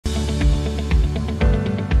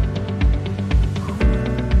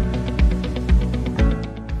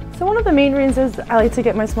of the main reasons I like to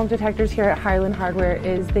get my smoke detectors here at Highland Hardware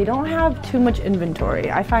is they don't have too much inventory.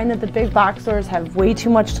 I find that the big box stores have way too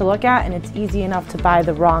much to look at and it's easy enough to buy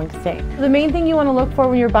the wrong thing. The main thing you want to look for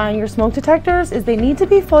when you're buying your smoke detectors is they need to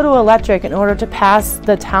be photoelectric in order to pass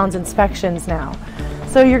the town's inspections now.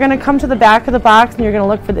 So you're going to come to the back of the box and you're going to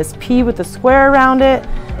look for this P with the square around it.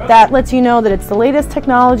 That lets you know that it's the latest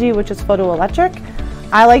technology, which is photoelectric.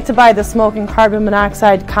 I like to buy the smoke and carbon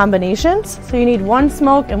monoxide combinations. So you need one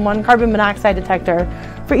smoke and one carbon monoxide detector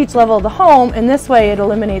for each level of the home, and this way it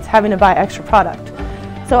eliminates having to buy extra product.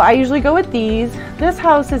 So I usually go with these. This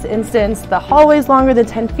house is instanced. The hallway's longer than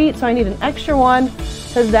 10 feet, so I need an extra one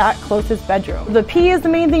to that closest bedroom. The P is the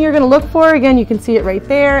main thing you're gonna look for. Again, you can see it right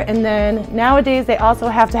there. And then nowadays they also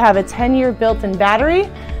have to have a 10-year built-in battery.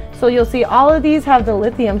 So you'll see all of these have the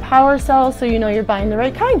lithium power cells, so you know you're buying the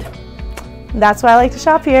right kind. That's why I like to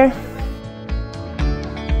shop here.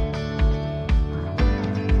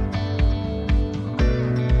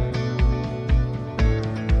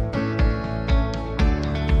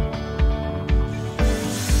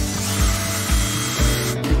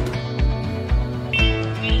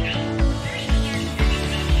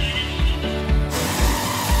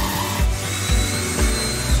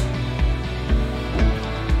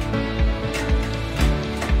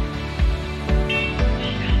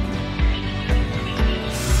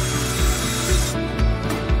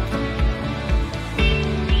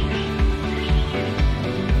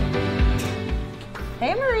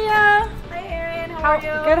 Hey Maria! Hi Erin, how are you?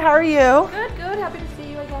 Good, how are you? Good, good. Happy to see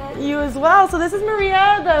you again. You as well. So this is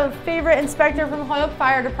Maria, the favorite inspector from Holyoke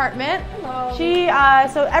Fire Department. Hello.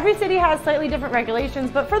 So every city has slightly different regulations,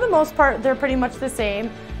 but for the most part, they're pretty much the same.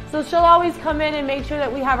 So she'll always come in and make sure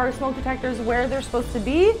that we have our smoke detectors where they're supposed to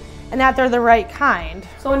be and that they're the right kind.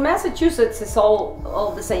 So in Massachusetts, it's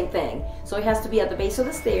all the same thing. So it has to be at the base of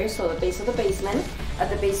the stairs, so the base of the basement, at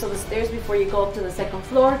the base of the stairs before you go up to the second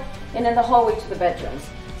floor, and then the hallway to the bedrooms.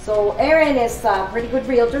 So Erin is a pretty good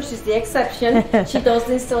realtor. She's the exception. She does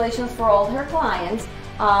the installations for all her clients.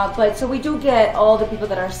 But so we do get all the people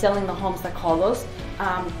that are selling the homes that call us.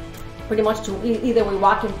 Pretty much to either we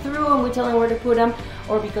walk them through and we tell them where to put them,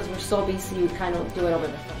 or because we're so busy, we kind of do it over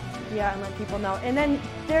the phone. Yeah, and let people know. And then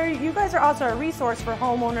you guys are also a resource for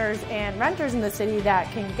homeowners and renters in the city that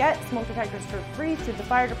can get smoke detectors for free through the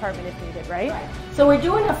fire department if needed, right? Right. So we're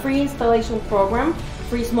doing a free installation program,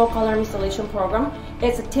 free smoke alarm installation program.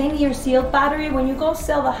 It's a 10-year sealed battery. When you go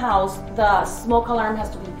sell the house, the smoke alarm has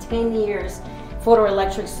to be 10 years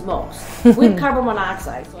photoelectric smokes with carbon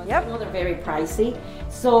monoxide. So yep. You know they're very pricey.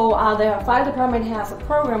 So the fire department has a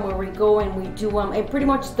program where we go and we do and pretty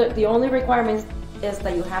much the only requirement is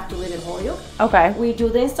that you have to live in Holyoke. Okay. We do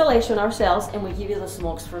the installation ourselves and we give you the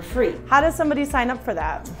smokes for free. How does somebody sign up for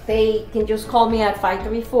that? They can just call me at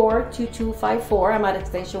 534-2254. I'm at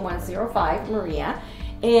extension 105, Maria.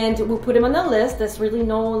 And we'll put them on the list. There's really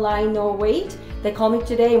no line, no wait. They call me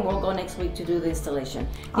today and we'll go next week to do the installation.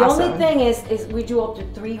 The Awesome. only thing is we do up to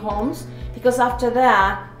 3 homes, because after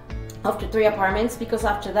that, up to 3 apartments, because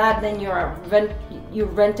after that then you're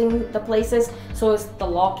renting the places, so it's the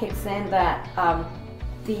law kicks in that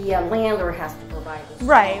the landlord has to provide this.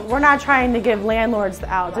 Right, we're not trying to give landlords the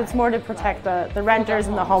outs. It's more to protect the renters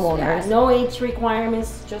and the homeowners. Yeah, no age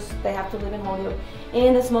requirements, just they have to live in Holyoke.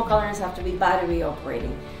 And the smoke alarms have to be battery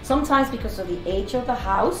operating. Sometimes because of the age of the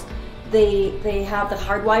house, they have the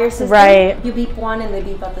hardwired system. Right. You beep one and they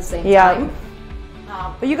beep at the same Yeah. time.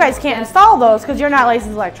 But you guys can't install those because you're not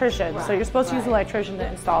licensed electricians, Right, so you're supposed to use an right. electrician to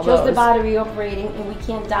install Just those. the battery operating, and we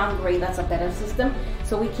can't downgrade. That's a better system,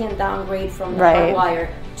 so we can't downgrade from the Right. hardwire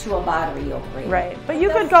to a battery operating. Right, but you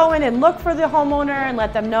could go in and look for the homeowner and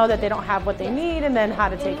let them know that they don't have what they need and then how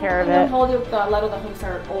to take care of And in it. Holyoke, a lot of the homes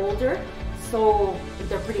are older, so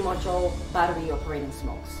they're pretty much all battery operating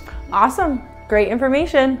smokes. Awesome, great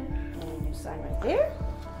information. And you sign right there.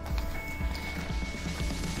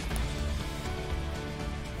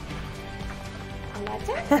 And that's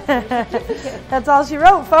it. That's all she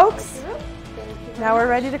wrote, folks. Now we're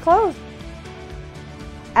ready to close.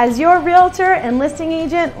 As your realtor and listing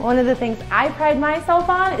agent, one of the things I pride myself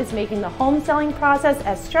on is making the home selling process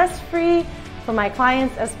as stress-free for my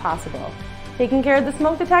clients as possible. Taking care of the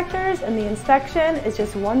smoke detectors and the inspection is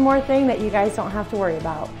just one more thing that you guys don't have to worry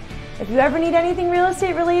about. If you ever need anything real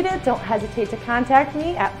estate related, don't hesitate to contact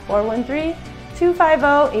me at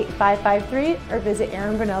 413-250-8553 or visit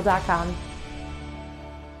erinbrunelle.com.